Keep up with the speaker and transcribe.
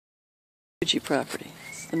Eugie property.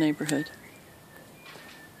 It's the neighborhood.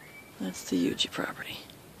 That's the Eugie property.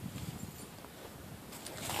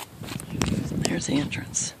 There's the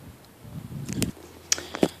entrance.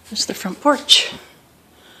 There's the front porch.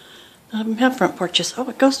 None of them have front porches. Oh,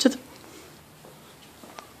 it goes to the...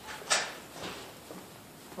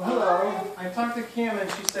 Well, hello. I talked to Kim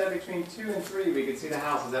and she said between 2 and 3 we could see the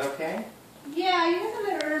house. Is that okay? Yeah, you guys a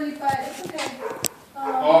little early, but it's okay.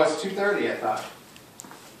 Oh, it's 2:30, I thought.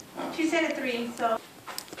 She said at 3, so.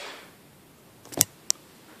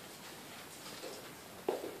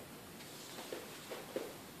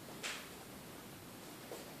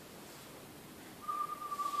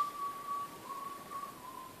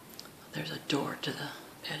 There's a door to the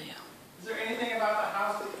patio. Is there anything about the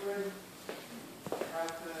house that you would try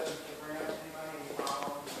to bring up anybody?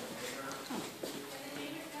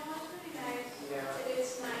 Yeah. It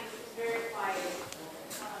is nice. It's very quiet.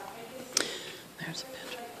 There's a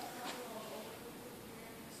bedroom.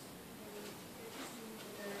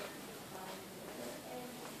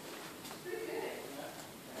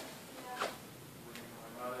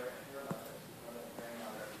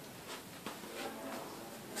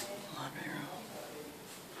 Laundry room.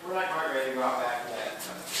 We're not quite ready to go out back yet.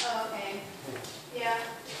 Oh, okay. Yeah.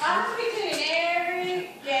 I have to be cleaning every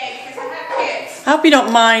day because I have kids. I hope you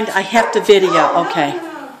don't mind. I have to video. Okay. No.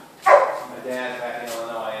 My dad's back in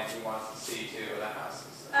Illinois and he wants to see too the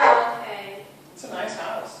houses. Oh, okay. It's a nice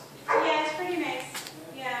house. Yeah, it's pretty nice.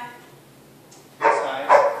 Yeah. Good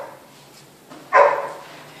size.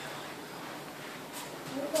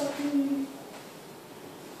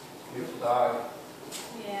 Beautiful dog.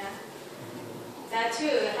 Yeah. That too.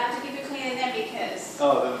 I have to keep it clean in there because.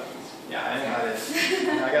 Oh, yeah, I know how it is.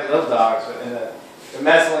 I got little dogs, but the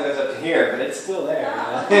mess only goes up to here, but it's still there.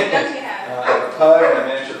 Oh, You know? okay. Don't you have? A pug and a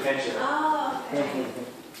miniature pinscher. Oh, okay.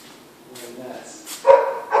 Really nuts.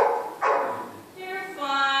 You're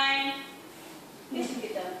fine. Yes, you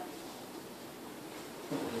get done.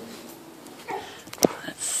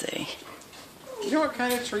 Let's see. You know what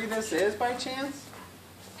kind of tree this is by chance?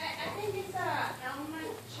 I think it's a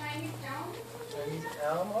Chinese elm. Chinese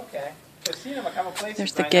elm? Okay. I've seen them a couple places.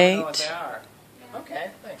 There's but the I don't know what gate. they are.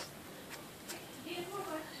 Okay, thanks.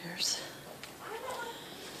 There's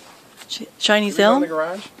Chinese Did we go in elm? the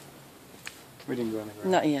garage? We didn't go in the garage.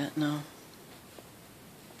 Not yet, no.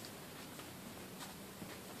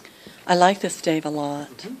 I like this Dave a lot.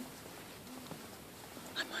 Mm-hmm.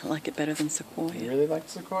 I might like it better than You Sequoia. really like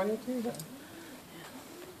Sequoia too? Then?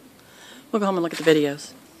 We'll go home and look at the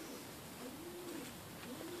videos.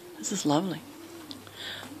 This is lovely.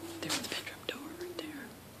 There's the bedroom door right there.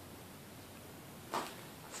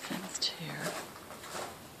 It's fenced here.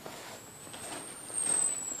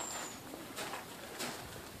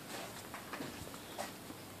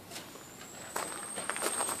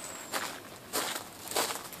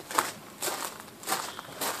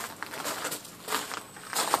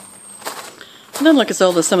 It doesn't look as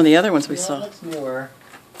old as some of the other ones we Yeah, saw. it looks newer.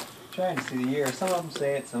 Trying to see the year. Some of them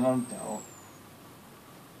say it, some of them don't.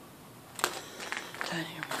 Dining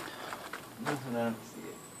room window. This one I don't see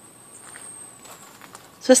it.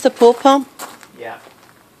 Is this the pool pump? Yeah.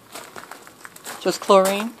 So it's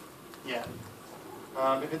chlorine? Yeah.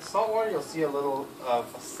 If it's salt water, you'll see a little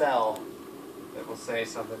of a cell that will say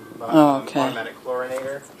something about okay. automatic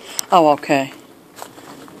chlorinator. Oh, okay.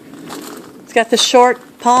 It's got the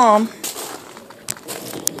short palm.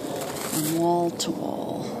 From wall to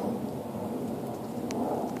wall.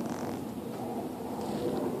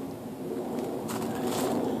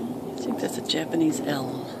 I think that's a Japanese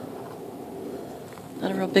elm.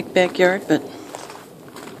 Not a real big backyard, but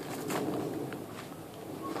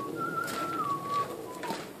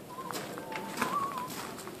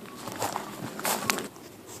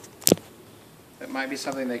It might be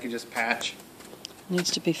something they could just patch.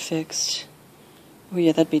 needs to be fixed. Oh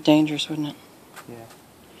yeah, that'd be dangerous, wouldn't it? Yeah.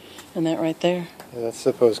 And that right there? Yeah, that's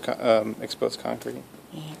supposed exposed concrete.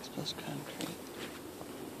 Yeah, exposed concrete.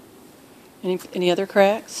 Any other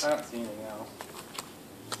cracks? I don't see anything else.